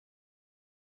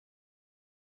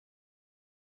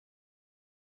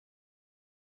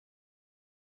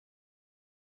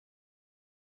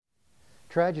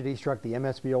Tragedy struck the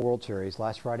MSBL World Series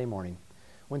last Friday morning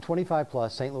when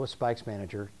 25-plus St. Louis Spikes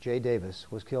manager Jay Davis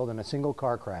was killed in a single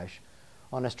car crash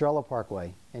on Estrella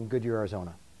Parkway in Goodyear,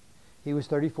 Arizona. He was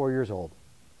 34 years old.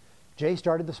 Jay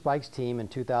started the Spikes team in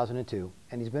 2002,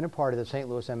 and he's been a part of the St.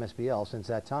 Louis MSBL since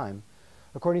that time,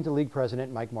 according to league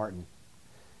president Mike Martin.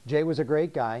 Jay was a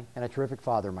great guy and a terrific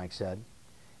father, Mike said.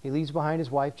 He leaves behind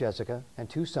his wife, Jessica, and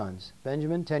two sons,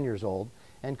 Benjamin, 10 years old,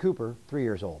 and Cooper, 3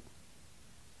 years old.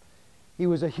 He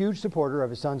was a huge supporter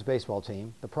of his son's baseball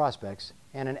team, the Prospects,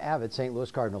 and an avid St. Louis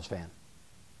Cardinals fan.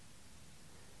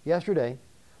 Yesterday,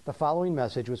 the following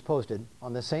message was posted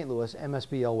on the St. Louis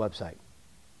MSBL website.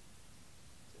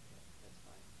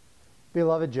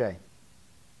 Beloved Jay,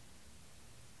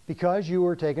 because you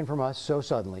were taken from us so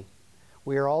suddenly,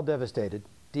 we are all devastated,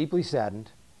 deeply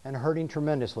saddened, and hurting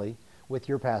tremendously with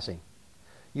your passing.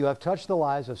 You have touched the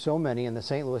lives of so many in the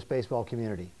St. Louis baseball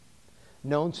community.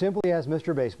 Known simply as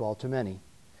Mr. Baseball to many,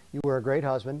 you were a great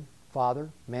husband, father,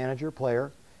 manager,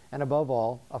 player, and above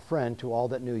all, a friend to all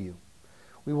that knew you.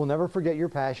 We will never forget your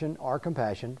passion or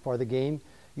compassion for the game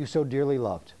you so dearly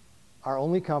loved. Our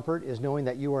only comfort is knowing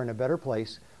that you are in a better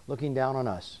place looking down on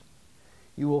us.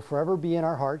 You will forever be in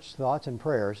our hearts, thoughts, and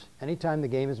prayers anytime the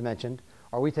game is mentioned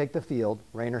or we take the field,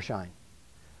 rain or shine.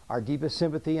 Our deepest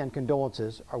sympathy and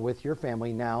condolences are with your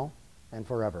family now and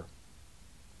forever.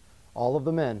 All of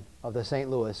the men of the St.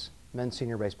 Louis Men's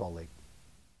Senior Baseball League.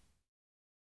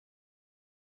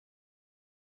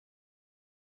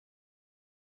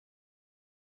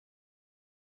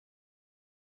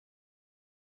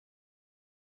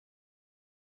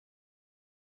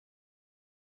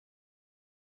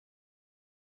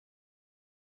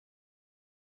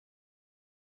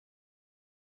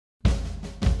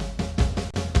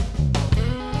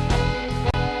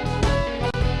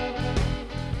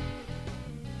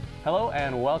 Hello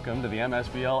and welcome to the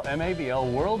MSBL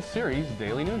MABL World Series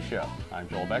Daily News Show. I'm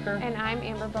Joel Becker. And I'm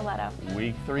Amber Bolletto.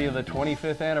 Week 3 of the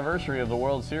 25th anniversary of the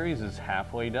World Series is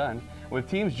halfway done. With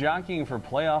teams jockeying for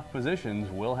playoff positions,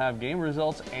 we'll have game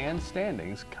results and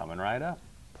standings coming right up.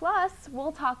 Plus,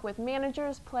 we'll talk with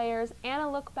managers, players, and a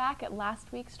look back at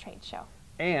last week's trade show.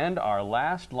 And our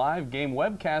last live game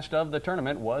webcast of the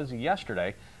tournament was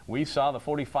yesterday. We saw the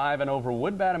 45 and over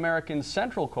Woodbat American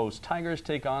Central Coast Tigers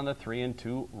take on the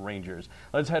 3-2 Rangers.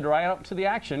 Let's head right up to the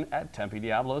action at Tempe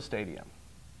Diablo Stadium.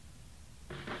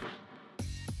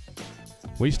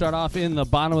 We start off in the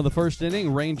bottom of the first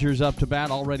inning. Rangers up to bat,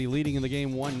 already leading in the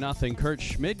game 1-0. Kurt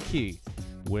Schmidtke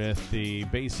with the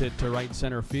base hit to right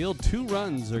center field. 2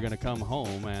 runs are going to come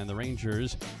home, and the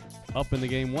Rangers up in the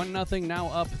game 1-0, now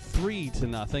up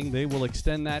 3-0. They will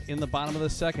extend that in the bottom of the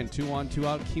second. 2-on,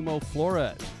 2-out, Kimo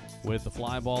Flores with the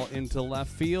fly ball into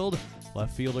left field.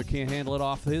 Left fielder can't handle it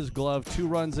off his glove. 2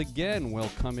 runs again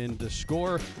will come in to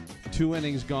score. 2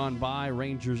 innings gone by.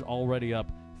 Rangers already up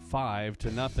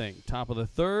 5-0. Top of the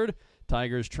third,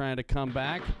 Tigers trying to come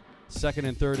back. Second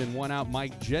and third and 1 out,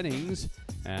 Mike Jennings,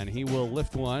 and he will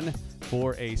lift one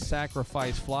for a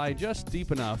sacrifice fly just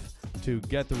deep enough to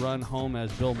get the run home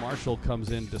as Bill Marshall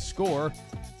comes in to score.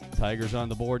 Tigers on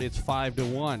the board. It's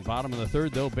 5-1. Bottom of the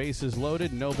third, though, bases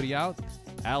loaded, nobody out.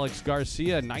 Alex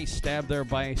Garcia, nice stab there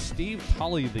by Steve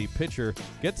Tully, the pitcher.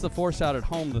 Gets the force out at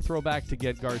home. The throwback to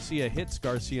get Garcia hits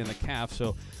Garcia in the calf,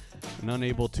 so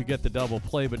unable to get the double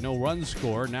play, but no run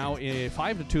score. Now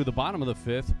 5-2, the bottom of the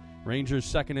fifth. Rangers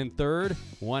second and third.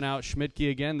 1 out,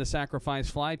 Schmidtke again, the sacrifice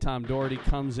fly. Tom Doherty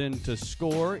comes in to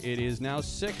score. It is now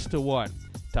 6-1.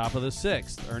 Top of the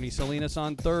sixth, Ernie Salinas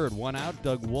on third. 1 out,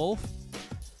 Doug Wolf.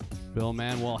 Bill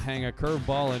Mann will hang a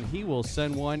curveball, and he will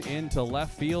send one into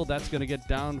left field. That's going to get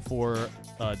down for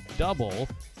a double.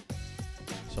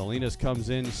 Salinas comes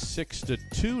in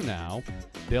 6-2 now.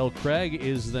 Dale Craig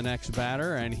is the next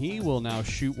batter, and he will now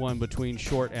shoot one between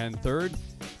short and third.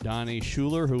 Donnie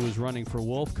Schuler, who is running for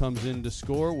Wolf, comes in to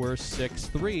score. We're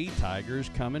 6-3.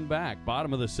 Tigers coming back.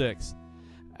 Bottom of the sixth,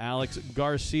 Alex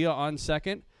Garcia on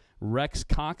second. Rex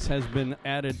Cox has been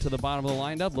added to the bottom of the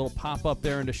lineup. Little pop-up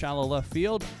there into shallow left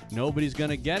field. Nobody's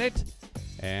going to get it.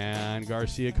 And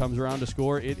Garcia comes around to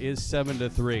score. It is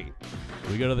 7-3.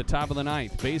 We go to the top of the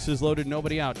ninth. Bases loaded,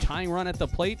 nobody out. Tying run at the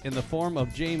plate in the form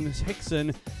of James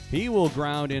Hickson. He will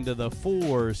ground into the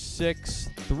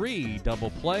 4-6-3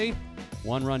 double play.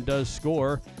 1 run does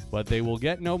score, but they will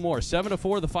get no more.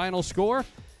 7-4 the final score.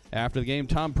 After the game,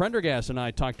 Tom Prendergast and I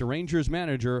talked to Rangers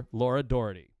manager Laura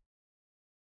Doherty.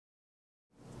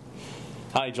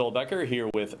 Hi, Joel Becker here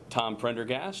with Tom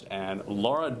Prendergast and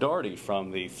Laura Doherty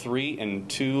from the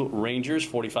 3-2 Rangers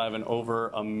 45 and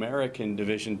over American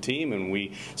Division team, and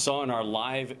we saw in our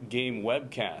live game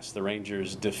webcast the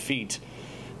Rangers defeat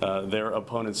their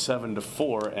opponent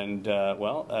 7-4, and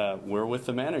we're with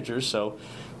the managers, so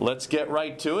let's get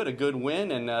right to it. A good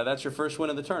win, and that's your first win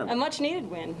of the tournament. A much-needed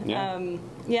win.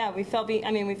 Yeah. We fell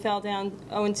down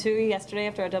 0-2 yesterday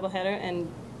after our doubleheader,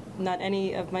 and not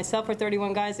any of myself or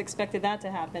 31 guys expected that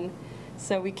to happen.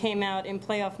 So we came out in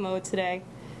playoff mode today,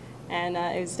 and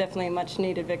it was definitely a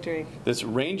much-needed victory. This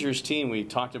Rangers team we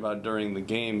talked about during the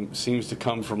game seems to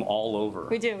come from all over.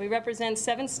 We do. We represent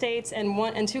 7 states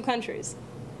and 2 countries.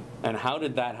 And how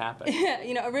did that happen?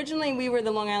 Originally we were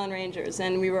the Long Island Rangers,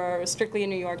 and we were strictly a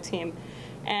New York team.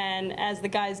 And as the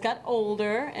guys got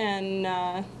older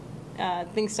and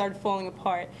things started falling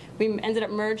apart, we ended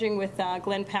up merging with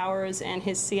Glenn Powers and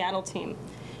his Seattle team.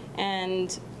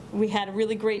 And we had a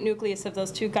really great nucleus of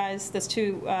those 2 guys, those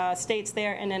 2 states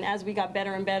there, and then as we got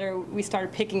better and better, we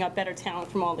started picking up better talent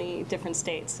from all the different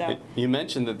states. So you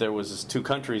mentioned that there was 2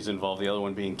 countries involved, the other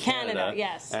one being Canada.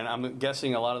 Yes. And I'm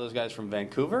guessing a lot of those guys from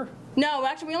Vancouver? No,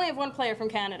 actually, we only have 1 player from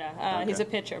Canada. Okay. He's a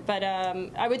pitcher. But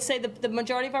I would say the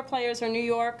majority of our players are New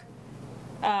York,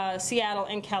 Seattle,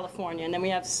 and California. And then we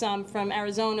have some from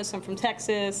Arizona, some from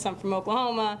Texas, some from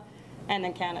Oklahoma, and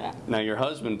then Canada. Now, your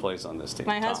husband plays on this team.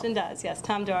 My Tom. husband does, yes,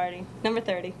 Tom Doherty, number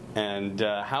 30. And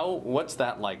what's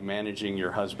that like, managing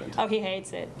your husband? Oh, he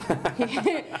hates it.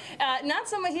 Not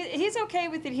so much. He's okay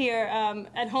with it here.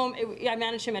 At home, I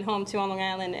manage him at home too on Long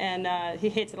Island, and he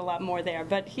hates it a lot more there.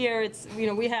 But here, it's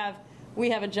we have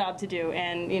a job to do,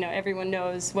 and everyone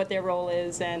knows what their role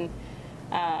is, and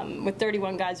with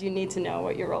 31 guys, you need to know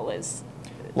what your role is.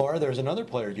 Laura, there's another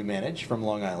player you manage from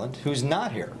Long Island who's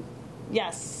not here.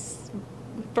 Yes.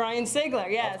 Brian Sigler,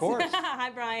 yes. Of course. Hi,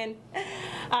 Brian.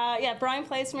 Yeah, Brian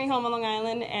plays for me home on Long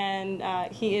Island,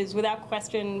 and he is, without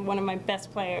question, one of my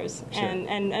best players, Sure.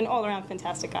 and an all-around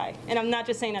fantastic guy. And I'm not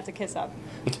just saying that to kiss up.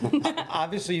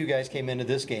 Obviously, you guys came into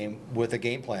this game with a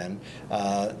game plan.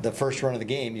 The first run of the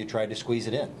game, you tried to squeeze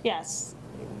it in. Yes.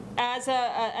 As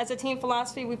a team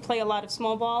philosophy, we play a lot of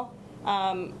small ball.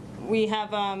 We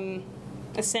have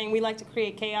a saying, we like to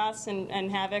create chaos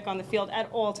and havoc on the field at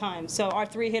all times. So our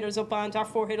 3 hitters will bunt, our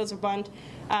 4 hitters will bunt.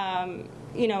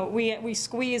 We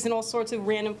squeeze in all sorts of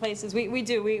random places. We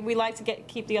do. We like to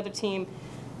keep the other team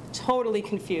totally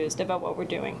confused about what we're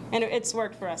doing, and it's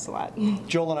worked for us a lot.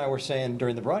 Joel and I were saying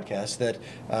during the broadcast that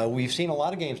we've seen a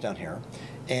lot of games down here,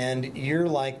 and you're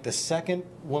like the 2nd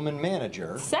woman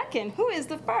manager. Second? Who is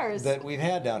the first? That we've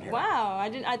had down here. Wow,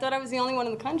 I thought I was the only one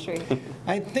in the country.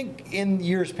 I think in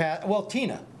years past, well,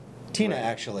 Tina Right.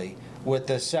 actually, with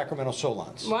the Sacramento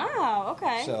Solons. Wow,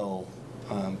 okay. So,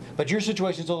 but your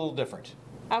situation's a little different.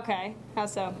 Okay, how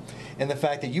so? And the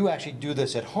fact that you actually do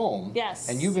this at home. Yes.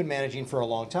 And you've been managing for a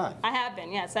long time. I have been,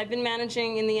 yes. I've been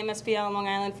managing in the MSBL on Long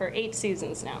Island for 8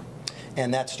 seasons now.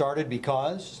 And that started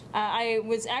because? I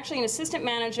was actually an assistant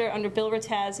manager under Bill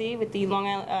Rattazzi with the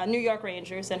New York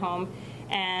Rangers at home,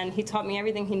 and he taught me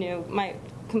everything he knew, my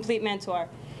complete mentor.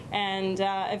 And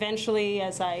eventually,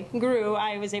 as I grew,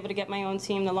 I was able to get my own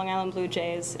team, the Long Island Blue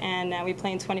Jays, and we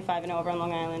play in 25 and over on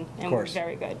Long Island, and we're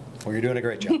very good. Well, you're doing a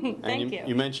great job. Thank you.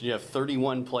 You mentioned you have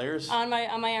 31 players? On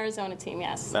my Arizona team,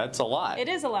 yes. That's a lot. It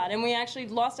is a lot, and we actually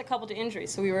lost a couple to injury,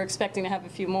 so we were expecting to have a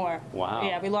few more. Wow.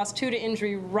 Yeah, we lost 2 to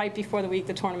injury right before the week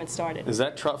the tournament started. Is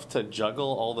that tough to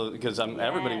juggle all the, because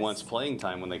everybody Yes. wants playing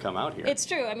time when they come out here. It's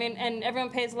true. I mean, and everyone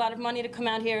pays a lot of money to come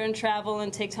out here and travel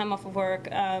and take time off of work.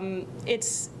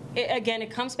 Again, it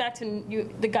comes back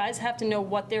to the guys have to know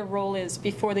what their role is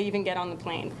before they even get on the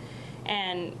plane.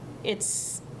 And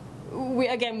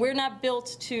we're not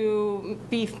built to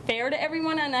be fair to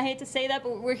everyone, and I hate to say that,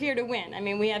 but we're here to win. I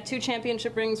mean, we have 2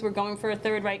 championship rings. We're going for a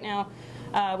 3rd right now.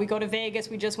 We go to Vegas.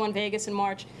 We just won Vegas in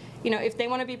March. If they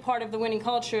want to be part of the winning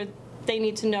culture, they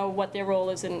need to know what their role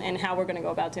is and how we're going to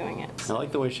go about doing it. I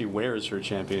like the way she wears her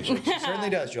championship. She certainly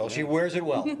does, Joel. She wears it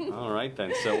well. All right,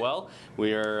 then. So,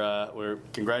 we're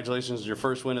congratulations on your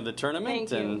first win of the tournament.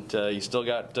 Thank you. And you still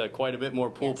got quite a bit more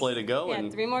pool play to go. Yeah,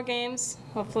 and 3 more games.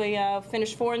 Hopefully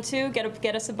finish 4-2,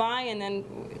 get us a bye, and then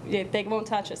they won't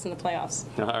touch us in the playoffs.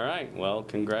 All right. Well,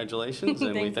 congratulations,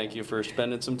 and we thank you for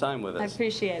spending some time with us. I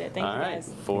appreciate it. Thank you, right.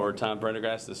 guys. For Tom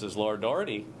Prendergast, this is Laura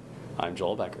Doherty. I'm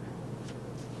Joel Becker.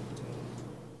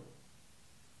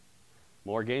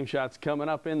 More game shots coming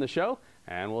up in the show,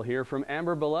 and we'll hear from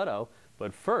Amber Boletto.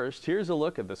 But first, here's a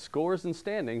look at the scores and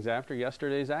standings after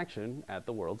yesterday's action at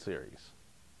the World Series.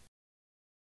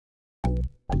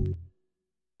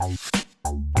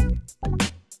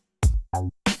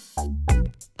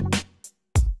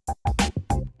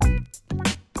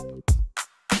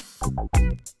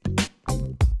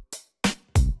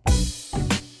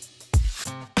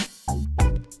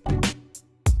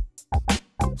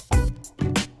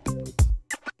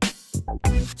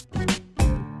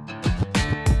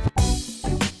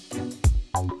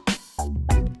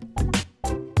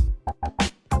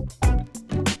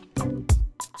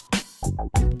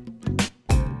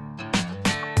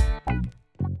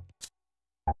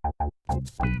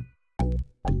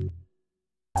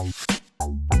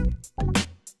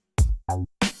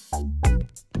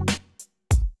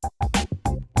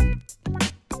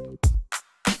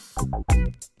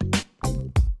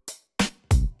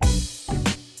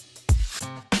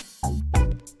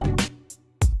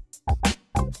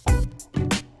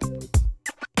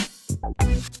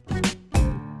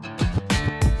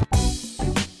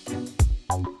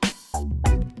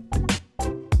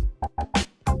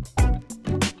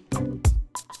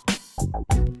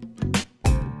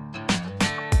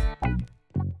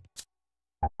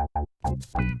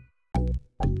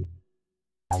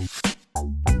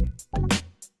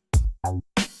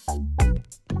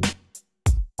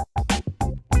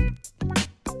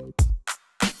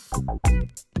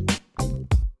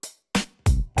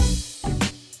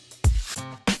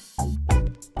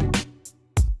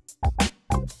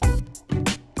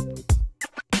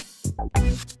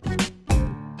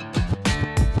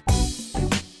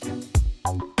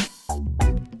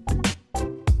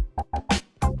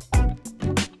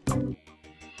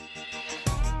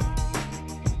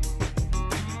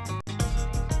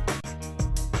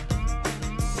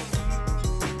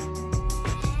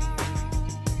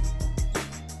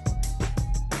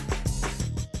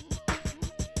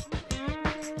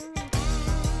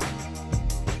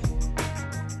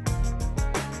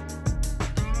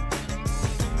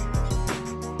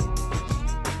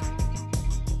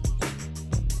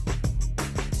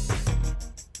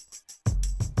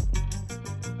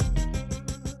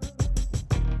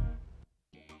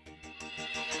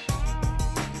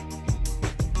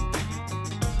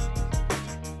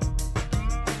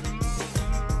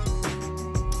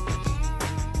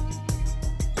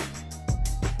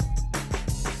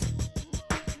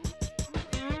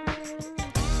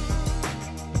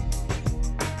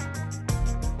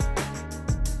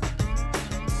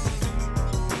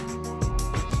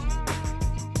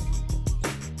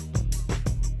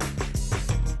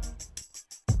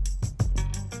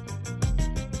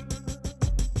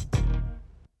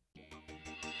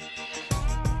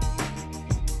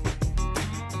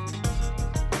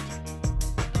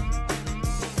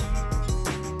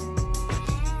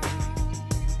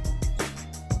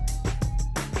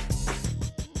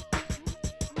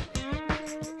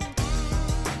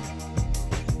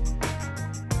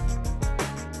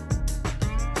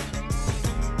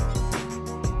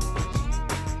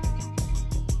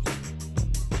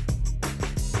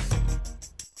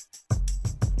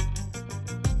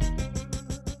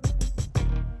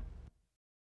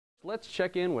 Let's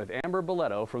check in with Amber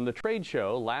Boletto from the trade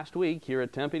show last week here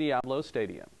at Tempe Diablo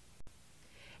Stadium.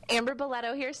 Amber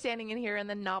Boletto here, standing in here in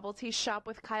the novelty shop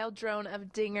with Kyle Drone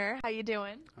of Dinger. How you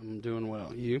doing? I'm doing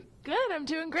well. You? Good, I'm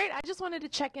doing great. I just wanted to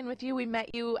check in with you. We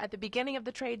met you at the beginning of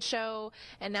the trade show,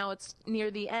 and now it's near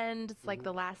the end. It's like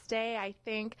the last day, I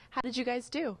think. How did you guys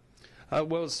do?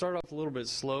 Well, it started off a little bit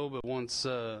slow, but once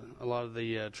a lot of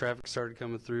the traffic started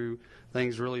coming through,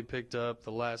 things really picked up.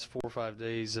 The last 4 or 5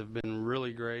 days have been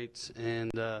really great,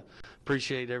 and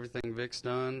appreciate everything Vic's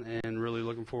done, and really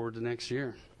looking forward to next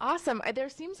year. Awesome. There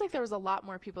seems like there was a lot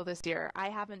more people this year. I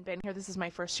haven't been here. This is my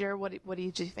first year. What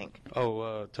did you think?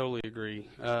 Oh, totally agree.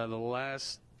 The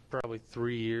last probably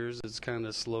 3 years, it's kind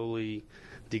of slowly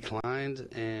declined,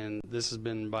 and this has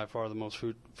been by far the most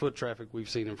foot traffic we've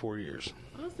seen in 4 years.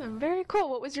 Awesome. Very cool.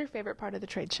 What was your favorite part of the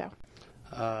trade show?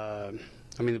 I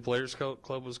mean, the Players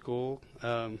Club was cool.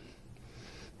 There's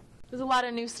a lot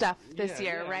of new stuff this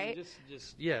year, right?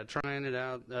 Just trying it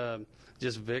out.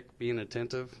 Just Vic being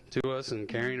attentive to us and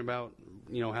caring about,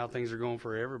 how things are going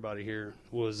for everybody here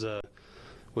was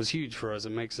huge for us.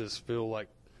 It makes us feel like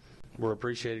we're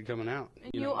appreciated coming out.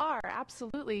 You are,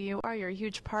 absolutely. You are. You're a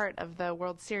huge part of the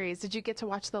World Series. Did you get to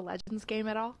watch the Legends game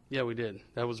at all? Yeah, we did.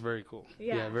 That was very cool.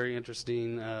 Yeah, very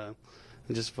interesting. And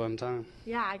just a fun time.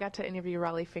 Yeah, I got to interview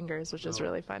Raleigh Fingers, which was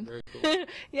really fun. Very cool.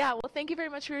 Yeah, well, thank you very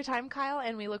much for your time, Kyle,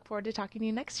 and we look forward to talking to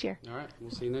you next year. All right,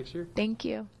 we'll see you next year. Thank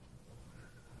you.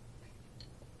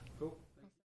 Cool.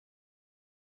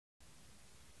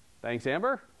 Thanks,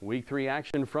 Amber. Week 3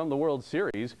 action from the World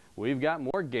Series. We've got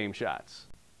more game shots.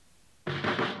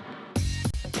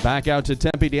 Back out to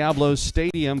Tempe Diablo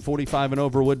Stadium, 45 and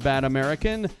over Wood Bat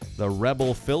American. The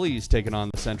Rebel Phillies taking on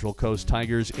the Central Coast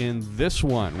Tigers in this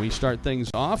one. We start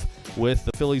things off with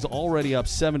the Phillies already up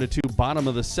 7-2, bottom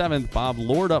of the 7th. Bob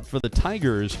Lord up for the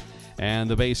Tigers, and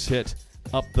the base hit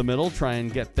up the middle, try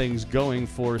and get things going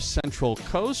for Central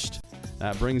Coast.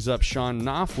 That brings up Sean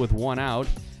Knopf with 1 out,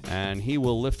 and he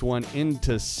will lift one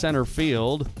into center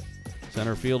field.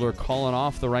 Center fielder calling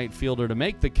off the right fielder to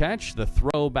make the catch. The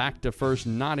throw back to first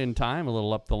not in time, a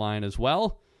little up the line as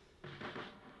well.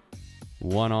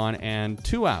 1 on and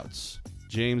 2 outs.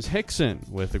 James Hickson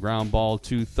with the ground ball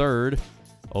to third.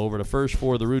 Over to first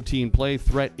for the routine play.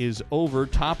 Threat is over.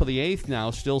 Top of the 8th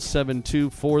now, still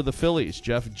 7-2 for the Phillies.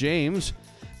 Jeff James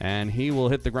and he will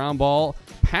hit the ground ball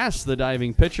past the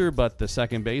diving pitcher, but the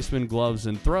second baseman gloves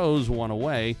and throws one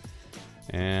away.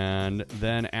 And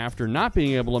then after not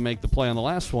being able to make the play on the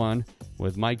last one,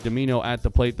 with Mike Domino at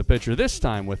the plate, the pitcher this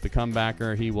time with the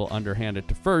comebacker, he will underhand it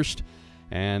to first,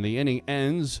 and the inning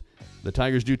ends. The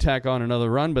Tigers do tack on another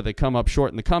run, but they come up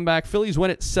short in the comeback. Phillies win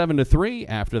it 7-3.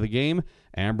 After the game,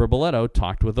 Amber Boletto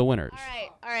talked with the winners.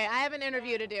 All right. I have an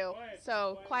interview to do,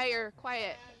 so quiet.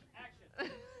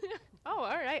 Oh,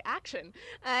 all right, action.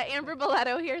 Amber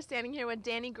Boletto here, standing here with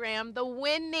Danny Graham, the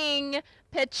winning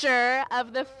pitcher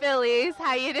of the Phillies.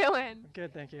 How you doing?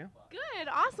 Good, thank you. Good,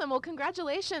 awesome. Well,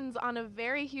 congratulations on a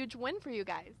very huge win for you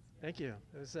guys. Thank you.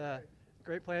 It was a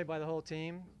great play by the whole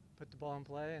team. Put the ball in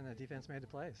play, and the defense made the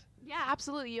plays. Yeah,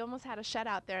 absolutely. You almost had a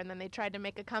shutout there, and then they tried to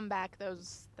make a comeback.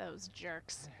 Those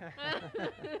jerks.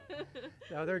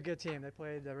 No, they're a good team. They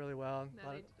played really well.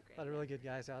 No, A lot of really good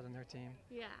guys out on their team.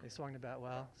 Yeah. They swung the bat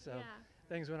well, so Yeah.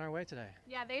 things went our way today.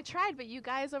 Yeah, they tried, but you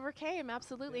guys overcame,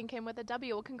 absolutely, and came with a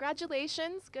W. Well,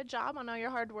 congratulations. Good job on all your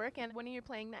hard work. And when are you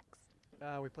playing next?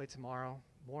 We play tomorrow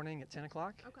morning at 10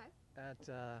 o'clock Okay.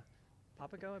 at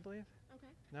Papago, I believe. Okay.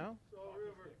 No?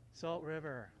 Salt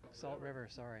River,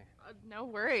 sorry. No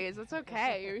worries. It's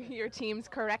okay. Your team's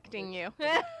correcting you.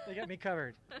 They got me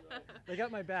covered. They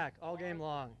got my back all game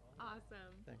long. Awesome.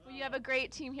 Thanks. Well, you have a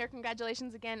great team here.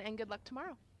 Congratulations again, and good luck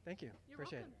tomorrow. Thank you.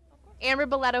 Appreciate it. Amber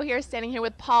Boletto here, standing here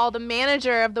with Paul, the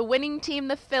manager of the winning team,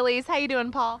 the Phillies. How you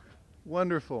doing, Paul?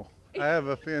 Wonderful. I have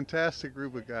a fantastic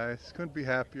group of guys. Couldn't be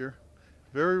happier.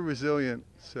 Very resilient,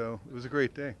 so it was a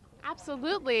great day.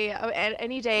 Absolutely.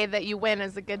 Any day that you win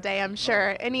is a good day, I'm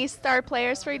sure. Any star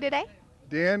players for you today?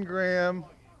 Dan Graham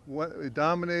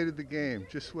dominated the game.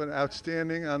 Just went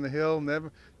outstanding on the hill.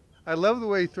 I love the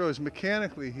way he throws.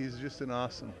 Mechanically, he's just an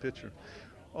awesome pitcher.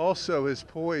 Also, his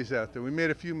poise out there. We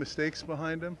made a few mistakes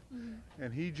behind him,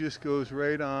 and he just goes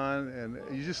right on.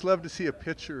 And you just love to see a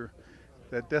pitcher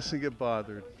that doesn't get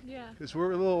bothered. Yeah. Because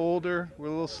we're a little older, we're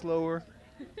a little slower.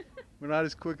 We're not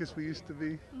as quick as we used to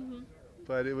be.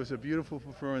 But it was a beautiful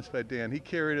performance by Dan. He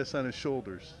carried us on his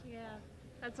shoulders. Yeah.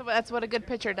 That's what a good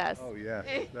pitcher does. Oh, yeah.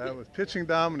 That was pitching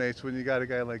dominates when you got a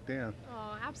guy like Dan.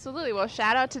 Oh, absolutely. Well,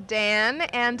 shout out to Dan,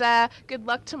 and good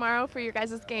luck tomorrow for your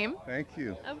guys' game. Thank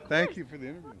you. Of course. Thank you for the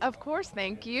interview. Of course,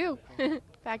 thank you.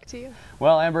 Back to you.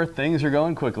 Well, Amber, things are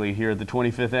going quickly here at the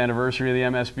 25th anniversary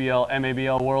of the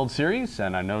MABL World Series,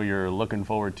 and I know you're looking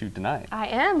forward to tonight. I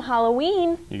am.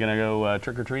 Halloween. You gonna go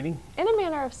trick-or-treating? In a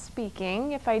manner of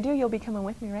speaking, if I do, you'll be coming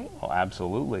with me, right? Oh,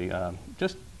 absolutely.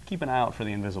 Just keep an eye out for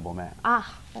the Invisible Man.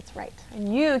 Ah, that's right.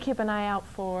 And you keep an eye out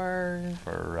for...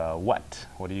 For what?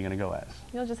 What are you gonna go as?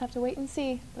 You'll just have to wait and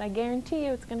see. But I guarantee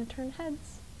you it's going to turn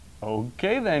heads.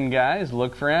 Okay then, guys.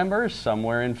 Look for Amber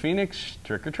somewhere in Phoenix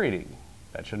trick-or-treating.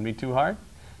 That shouldn't be too hard.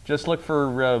 Just look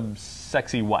for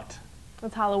sexy what?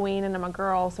 It's Halloween and I'm a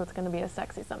girl, so it's going to be a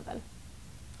sexy something.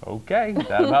 Okay,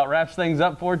 that about wraps things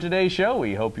up for today's show.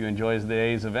 We hope you enjoyed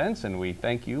today's events, and we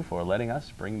thank you for letting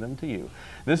us bring them to you.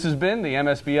 This has been the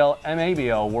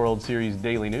MABL World Series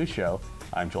Daily News Show.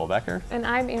 I'm Joel Becker. And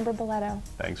I'm Amber Boletto.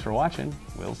 Thanks for watching.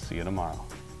 We'll see you tomorrow.